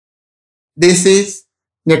This is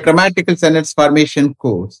a grammatical sentence formation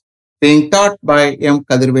course being taught by M.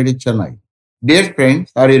 Kadirvedi Chennai. Dear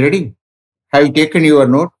friends, are you ready? Have you taken your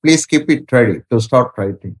note? Please keep it ready to start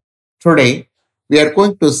writing. Today, we are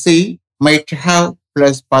going to see might have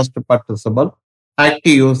plus past participle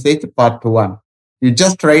active usage part 1. You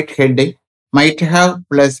just write heading might have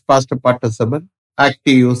plus past participle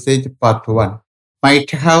active usage part 1.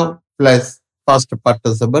 Might have plus past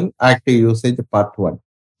participle active usage part 1.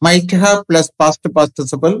 Might have plus past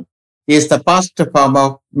participle is the past form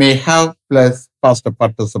of may have plus past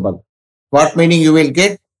participle. What meaning you will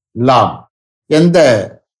get? Lam. எந்த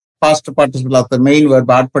past participle of the main verb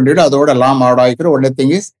add பண்ணிட்டு அதோட லாம் add ஆகிக்கிற only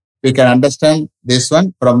thing is we can understand this one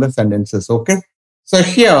from the sentences. Okay. So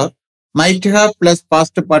here might have plus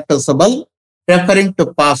past participle referring to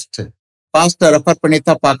past. Past refer பண்ணி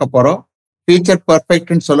தான் பார்க்க போறோம். Future perfect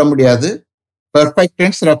ன்னு சொல்ல முடியாது. Perfect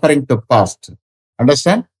tense referring to past.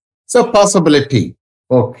 Understand? So possibility.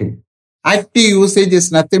 Okay. Active usage is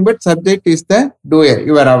nothing but subject is the doer.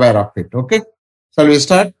 You are aware of it. Okay. Shall we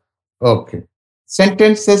start? Okay.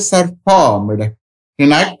 Sentences are formed in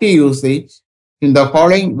active usage in the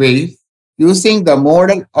following ways using the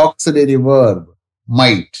modal auxiliary verb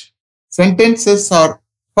might. Sentences are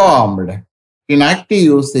formed in active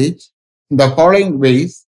usage in the following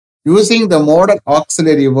ways using the modal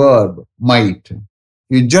auxiliary verb might.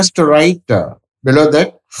 You just write below that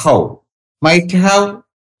how. Might have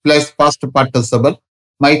plus past participle.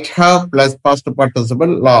 Might have plus past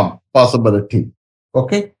participle long possibility.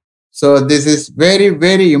 Okay. So this is very,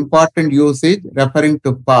 very important usage referring to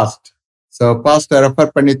past. So past refer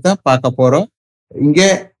பண்ணித்தான் பார்க்க போறோம். இங்கே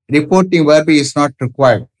reporting verb is not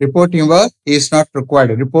required. Reporting verb is not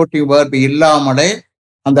required. Reporting verb இல்லாமலே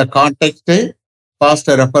அந்த context past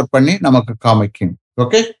refer பண்ணி நமக்கு காமிக்கும்.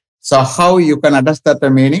 Okay. So how you can understand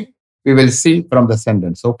the meaning, we will see from the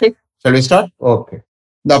sentence. Okay. Shall we start? Okay.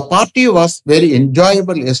 The party was very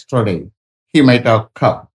enjoyable yesterday. He might have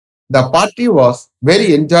come. The party was very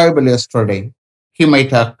enjoyable yesterday. He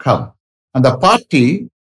might have come. அந்த party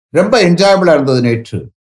ரொம்ப என்ஜாயபிளா இருந்தது நேற்று.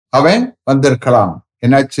 அவன் வந்திருக்கலாம்.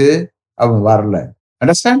 என்னாச்சு? அவன் வரல.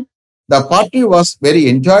 Understand? The party was very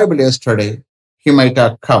enjoyable yesterday. He might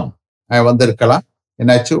have come. அவன் வந்திருக்கலாம்.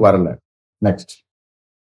 என்னாச்சு? வரல. Next.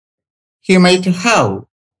 He might have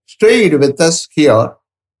stayed with us here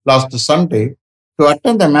last Sunday to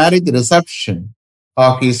attend the marriage reception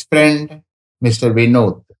of his friend, Mr.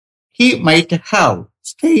 Vinod. He might have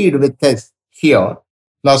stayed with us here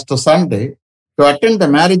last Sunday to attend the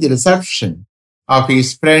marriage reception of his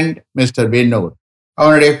friend, Mr. Vinod.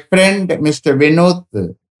 அவனுடைய friend, Mr. Vinod,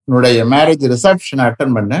 marriage reception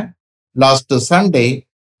attend பண்ண last Sunday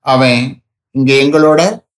அவன் இங்கே எங்களோட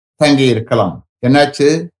தங்கி இருக்கலாம். என்னாச்சு?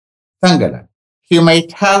 தங்கல. He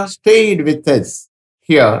might have stayed with us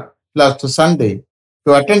here last Sunday to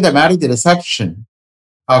attend the marriage reception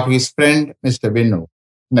of his friend, Mr. Vinod.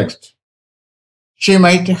 Next. She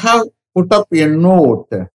might have put up a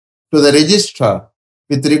note to the registrar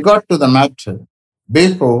with regard to the matter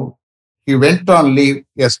before he went on leave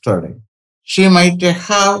yesterday. She might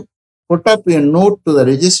have put up a note to the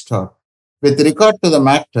registrar with regard to the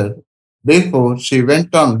matter before she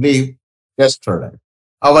went on leave yesterday.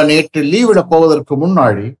 அவ நேற்று லீவிட போவதற்கு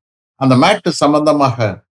முன்னாடி அந்த matter சம்பந்தமாக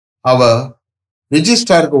அவ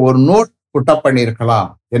ரிஜிஸ்டருக்கு ஒரு note put up பண்ணியிருக்கலாம்.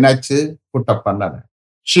 என்னாச்சு? புட்டப் பண்ணல.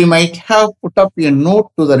 She might have put up a note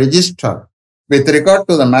to the registrar with regard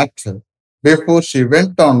to the matter before she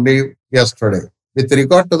went on leave yesterday. With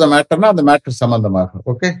regard to the matter, na the matter sambandhamaga.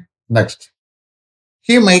 Okay. Next.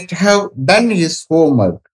 He might have done his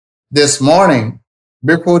homework this morning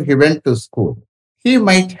before he went to school. He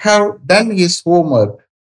might have done his homework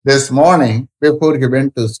this morning before he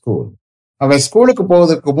went to school. அவன் ஸ்கூலுக்கு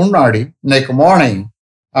போவதற்கு முன்னாடி இன்னைக்கு morning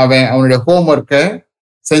அவன் அவனுடைய ஹோம்ஒர்க்கை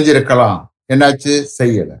செஞ்சிருக்கலாம். என்னாச்சு?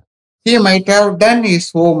 செய்யல. He might have done his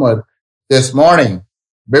homework this morning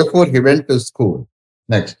before he went to school.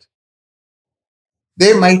 Next.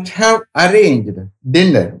 They might have arranged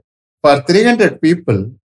dinner for 300 people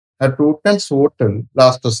at Woodlands Hotel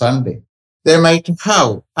last Sunday. They might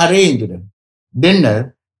have arranged dinner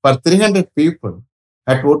for 300 people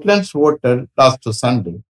at Woodlands Hotel last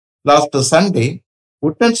Sunday. Last Sunday,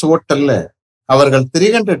 Woodlands Hotelல அவர்கள்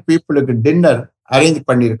 300 பீப்புளுக்கு dinner arrange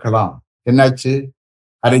பண்ணியிருக்கலாம். என்னாச்சு?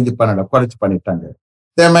 Arrange பண்ணல, குறைச்சு பண்ணிட்டாங்க.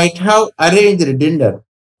 They might have arranged dinner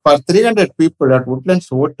for 300 people at Woodlands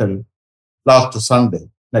Hotel last Sunday.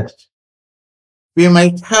 Next. We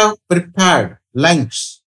might have prepared lunch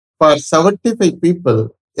for 75 people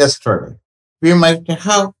yesterday. We might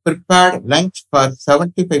have prepared lunch for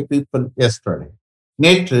 75 people yesterday.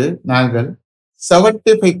 நேற்று நாங்கள்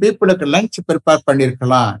 75 பீப்புளுக்கு lunch prepare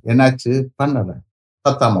பண்ணியிருக்கலாம். என்னாச்சு? பண்ணல.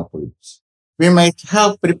 பத்தாம போயிடுச்சு. We might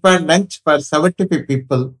have prepared lunch for 75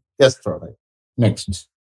 people yesterday. Next.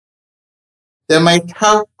 They might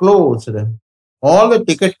have closed all the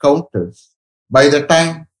ticket counters by the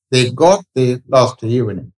time they got there last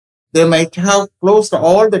evening. They might have closed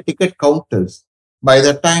all the ticket counters by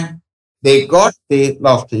the time they got there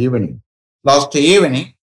last evening. Last evening,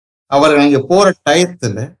 அவர்கள் அங்கே போற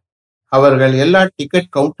டயத்துல அவர்கள் எல்லா ticket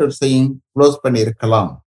கவுண்டர்ஸையும் close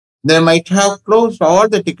பண்ணியிருக்கலாம். They might have closed all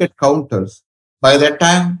the ticket counters by the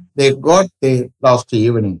time they got there last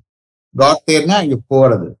evening. Got thereனா இங்க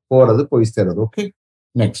போறது போய் சேருது. Okay,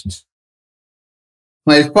 next.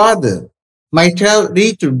 My father might have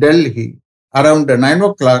reached Delhi around 9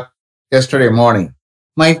 o'clock yesterday morning.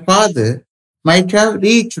 My father might have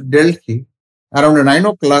reached Delhi around 9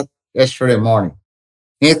 o'clock yesterday morning.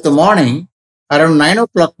 நேற்று morning around 9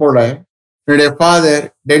 o'clock போல என்னுடைய father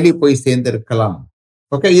Delhi போய் சேர்ந்திருக்கலாம்.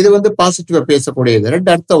 Okay, இது பாசிட்டிவா பேசக்கூடியது. ரெண்டு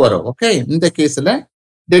அர்த்தம் வரும். ஓகே, இந்த கேஸ்ல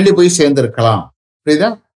டெல்லி போய் சேர்ந்திருக்கலாம். புரியுதா?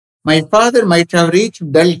 My father might have reach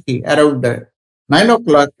Delhi around 9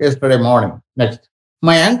 o'clock yesterday morning. Next.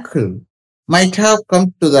 My uncle might have come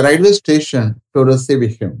to the railway station to receive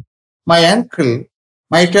him. My uncle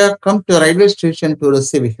might have come to the railway station to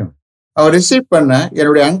receive him. அவர் receive பண்ண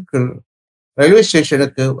என்னுடைய uncle railway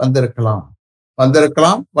ஸ்டேஷனுக்கு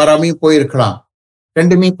வந்திருக்கலாம், வராமையும் போயிருக்கலாம்.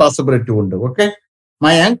 ரெண்டுமே possibility உண்டு. Okay,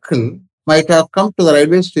 my uncle might have come to the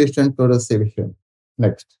railway station to receive him.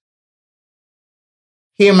 Next.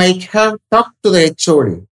 He might have talked to the HOD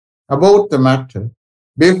about the matter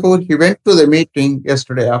before he went to the meeting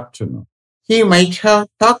yesterday afternoon. He might have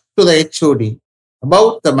talked to the HOD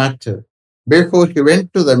about the matter before he went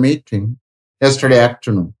to the meeting yesterday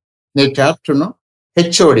afternoon. நேற்று afternoon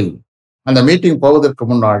HOD அந்த meeting போவதற்கு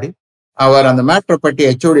முன்னாடி அவர் அந்த மேட்டரை பற்றி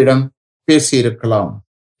HOD-இடம் பேசியிருக்கலாம்.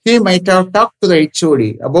 He might have talked to the HOD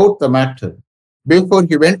about the matter before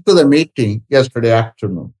he went to the meeting yesterday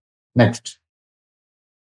afternoon. Next.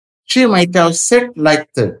 She might have said like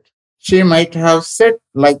that. She might have said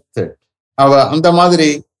like that. அவ அந்த மாதிரி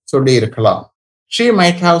சொல்லி இருக்கலாம். She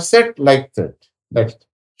might have said like that. Next.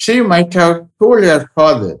 She might have told her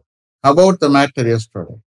father about the matter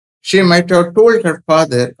yesterday. She might have told her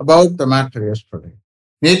father about the matter yesterday.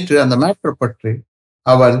 நேற்று அந்த matter பற்றி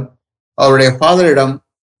அவள் அவருடைய ஃபாதரிடம்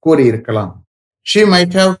கூறியிருக்கலாம். She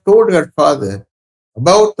might have told her father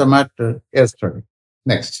about the matter yesterday.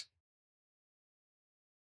 Next.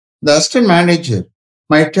 The assistant manager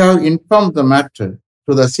might have informed the matter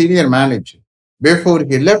to the senior manager before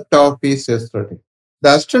he left office yesterday. The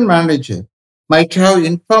assistant manager might have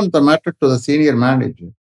informed the matter to the senior manager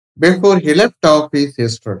before he left office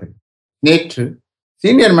yesterday. நேற்று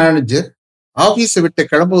senior manager ஆபீஸை விட்டு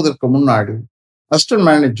கிளம்புவதற்கு முன்னாடி assistant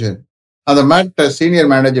manager அந்த matter senior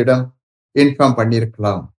மேனேஜரிடம் inform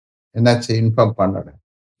பண்ணியிருக்கலாம். என்னாச்சு? Inform பண்ணல.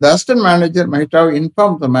 The assistant manager might have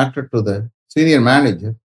informed the matter to the senior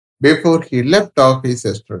manager before he left office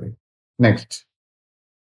yesterday. Next.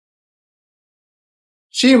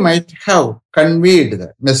 She might have conveyed the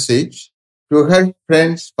message to her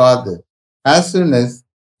friend's father as soon as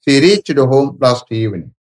she reached home last evening.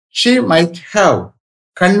 She might have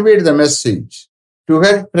conveyed the message to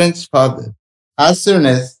her friend's father as soon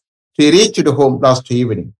as she reached home last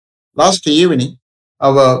evening. Last evening,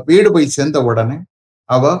 அவ வீடு போய் சேர்ந்த உடனே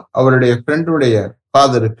அவருடைய ஃப்ரெண்டுடைய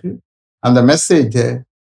ஃபாதருக்கு அந்த மெசேஜை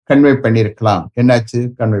convey பண்ணியிருக்கலாம். என்னாச்சு?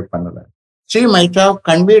 கன்வே பண்ணல. She might have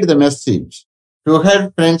conveyed the message to her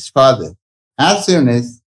friend's father as soon as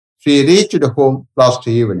she reached home last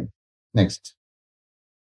evening. Next.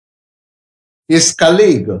 His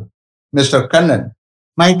colleague, Mr. Kannan,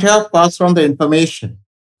 might have passed on the information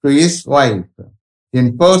to his wife in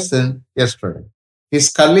person yesterday. His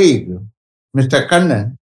colleague, Mr. Kannan,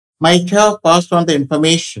 might have passed on the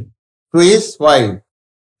information to his wife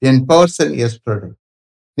in person yesterday.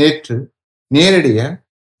 நேற்று நேரடியா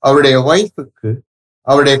அவருடைய ஒய்ஃபுக்கு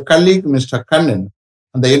அவருடைய colleague mister Kannan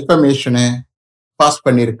அந்த இன்ஃபர்மேஷனை pass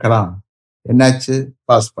பண்ணியிருக்கலாம். என்னாச்சு?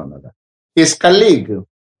 Pass பண்ணல. His colleague,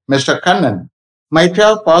 Mr. Kannan, might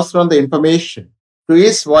have passed on the information to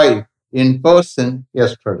his wife in person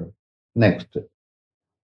yesterday. Next.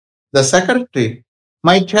 The secretary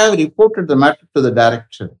might have reported the matter to the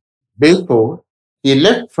director before he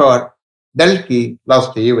left for Delhi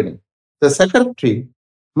last evening. The secretary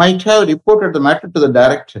might have reported the matter to the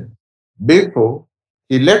director before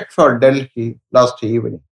he left for Delhi last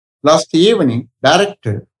evening. Last evening,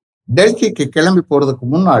 director டெல்லிக்கு கிளம்பி போறதுக்கு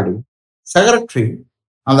முன்னாடி secretary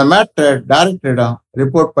அந்த மேட்டரை டைரக்டரிடம்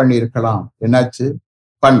report பண்ணி இருக்கலாம். என்னாச்சு?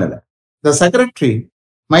 பண்ணல. The secretary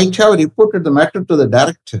might have reported the matter to the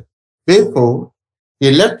director before He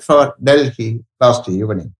left for Delhi last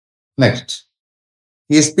evening. Next.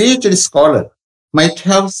 His PhD scholar might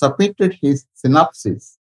have submitted his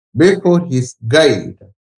synopsis before his guide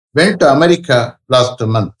went to America last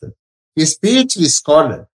month. His PhD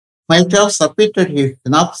scholar might have submitted his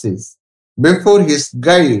synopsis before his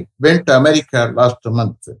guide went to America last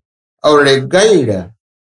month. அவருடைய guide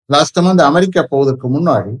last month America போவதற்கு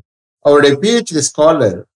முன்னாடி அவருடைய PhD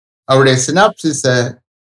scholar அவருடைய சினாப்சிஸை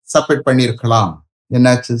submit பண்ணியிருக்கலாம்.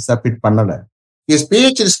 என்னாச்சு? Submit பண்ணல. His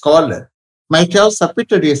PhD scholar might have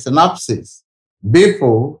submitted his synopsis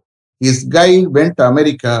before his guide went to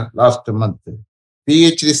America last month.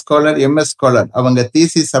 PhD scholar, MS scholar அவங்க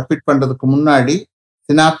thesis submit பண்றதுக்கு முன்னாடி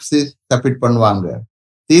சினாப்சிஸ் சப்மிட் பண்ணுவாங்க.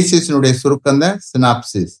 தீசிஸினுடைய சுருக்கம் தான்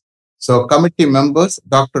synopsis. So committee members,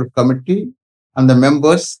 doctor committee அந்த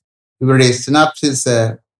members இவருடைய சினாப்சிஸை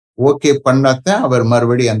okay பண்ணாதான் அவர்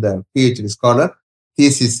மறுபடியும் அந்த பிஹெச்டி ஸ்காலர்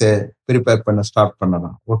தீசிஸை ப்ரிப்பேர் பண்ண ஸ்டார்ட்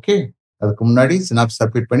பண்ணலாம். ஓகே, அதுக்கு முன்னாடி சினாப்ஸ்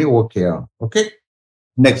சப்மிட் பண்ணி ஓகே ஆகும். Okay,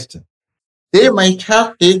 next. They might have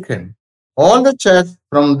taken all the chairs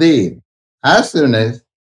from there as soon as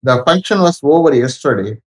the function was over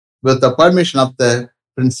yesterday with the permission of the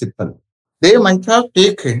principal. They might have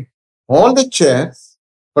taken all the chairs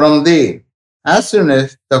from there as soon as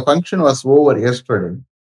the function was over yesterday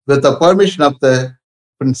with the permission of the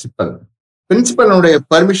principal. பிரின்சிபலுடைய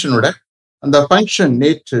பர்மிஷனோட அந்த function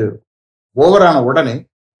நேற்று ஓவரான உடனே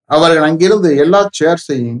அவர்கள் அங்கிருந்து எல்லா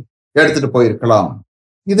சேர்ஸையும் எடுத்துட்டு போயிருக்கலாம்.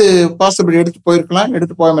 இது possible, எடுத்து போயிருக்கலாம்,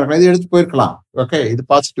 எடுத்து போகாம இருக்கலாம், இது எடுத்து போயிருக்கலாம். ஓகே, இது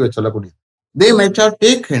பாசிட்டிவா சொல்லக்கூடியது. They might have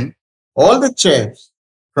taken all the chairs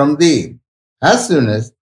from there as soon as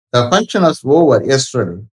the function was over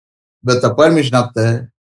yesterday with the permission of the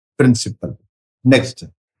principal. Next.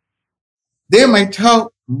 They might have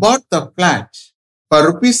bought the flat for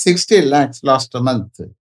rupees 60 lakhs last month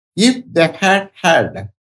if they had had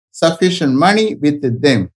sufficient money with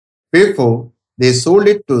them before they sold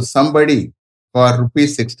it to somebody for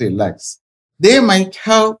rupees 60 lakhs. They might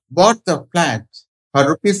have bought the flat for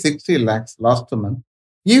rupees 60 lakhs last month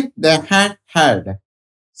if they had had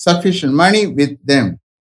sufficient money with them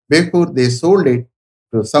before they sold it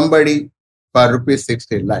to somebody for rupees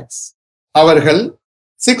 60 lakhs. அவர்கள்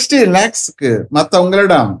 60 lakhsக்கு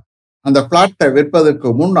மற்றவங்களிடம் அந்த பிளாட்டை விற்பதற்கு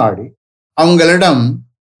முன்னாடி அவங்களிடம்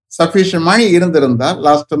sufficient money இருந்திருந்தால்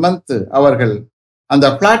last month அவர்கள் அந்த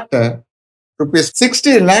பிளாட்டை rupees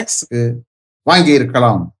 60 lakhsக்கு வாங்கி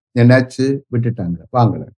இருக்கலாம். என்னாச்சு? விட்டுட்டாங்க,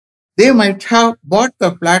 வாங்கல. They might have bought the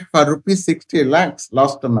flat for rupees 60 lakhs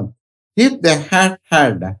last month if they had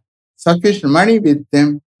had sufficient money with them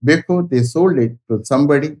before they sold it to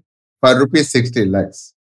somebody for rupees 60 lakhs.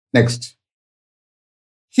 Next.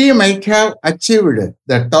 He might have achieved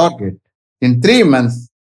the target in 3 months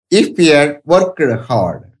if he had worked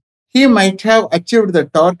hard. He might have achieved the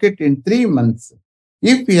target in 3 months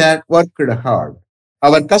if he had worked hard.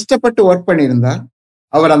 அவர் கஷ்டப்பட்டு work பண்ணியிருந்தா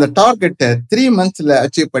அவர் அந்த டார்கெட்டை 3 monthsல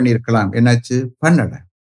achieve பண்ணியிருக்கலாம். என்னாச்சு? பண்ணல.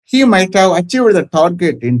 He might have achieved the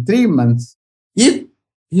target in 3 months if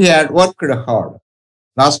he had worked hard.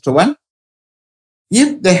 Last one. If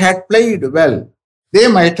they had played well, they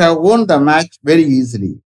might have won the match very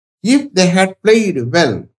easily. If they had played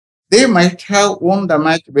well, they might have won the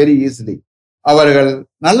match very easily. அவர்கள்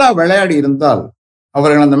நல்லா விளையாடி இருந்தால்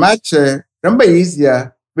அவர்கள் அந்த மேட்சை ரொம்ப ஈஸியா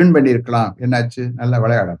win பண்ணியிருக்கலாம். என்னாச்சு? நல்லா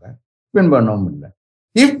விளையாடல, வின் பண்ணவும் இல்லை.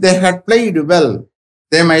 If they had played well,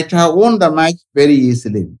 they might have won the match very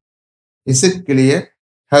easily. Is it clear?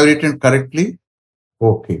 Have written correctly?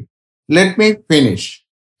 Okay. Let me finish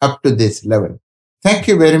up to this level. Thank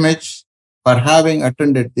you very much for having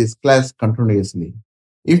attended this class continuously.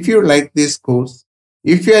 If you like this course,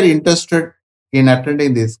 if you are interested in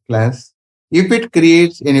attending this class, if it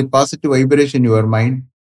creates any positive vibration in your mind,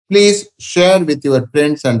 please share with your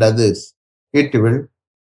friends and others. It will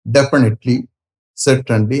definitely,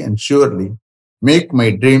 certainly and surely make my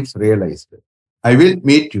dreams realized. I will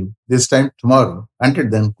meet you this time tomorrow. Until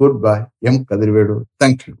then, goodbye. M. Kadirvedu.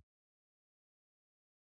 Thank you.